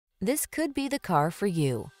This could be the car for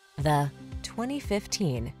you. The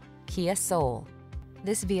 2015 Kia Soul.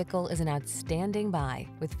 This vehicle is an outstanding buy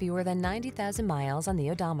with fewer than 90,000 miles on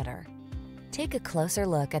the odometer. Take a closer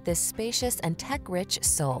look at this spacious and tech-rich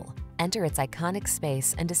Soul. Enter its iconic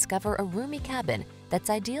space and discover a roomy cabin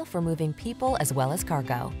that's ideal for moving people as well as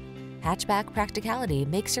cargo. Hatchback practicality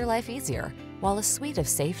makes your life easier, while a suite of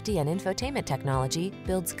safety and infotainment technology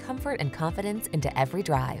builds comfort and confidence into every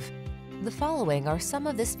drive. The following are some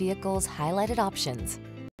of this vehicle's highlighted options: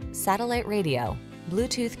 satellite radio,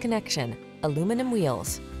 Bluetooth connection, aluminum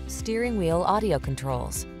wheels, steering wheel audio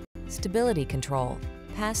controls, stability control,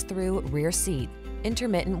 pass-through rear seat,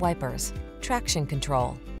 intermittent wipers, traction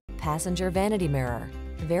control, passenger vanity mirror,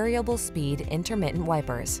 variable speed intermittent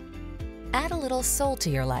wipers. Add a little soul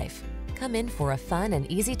to your life. Come in for a fun and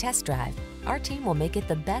easy test drive. Our team will make it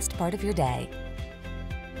the best part of your day.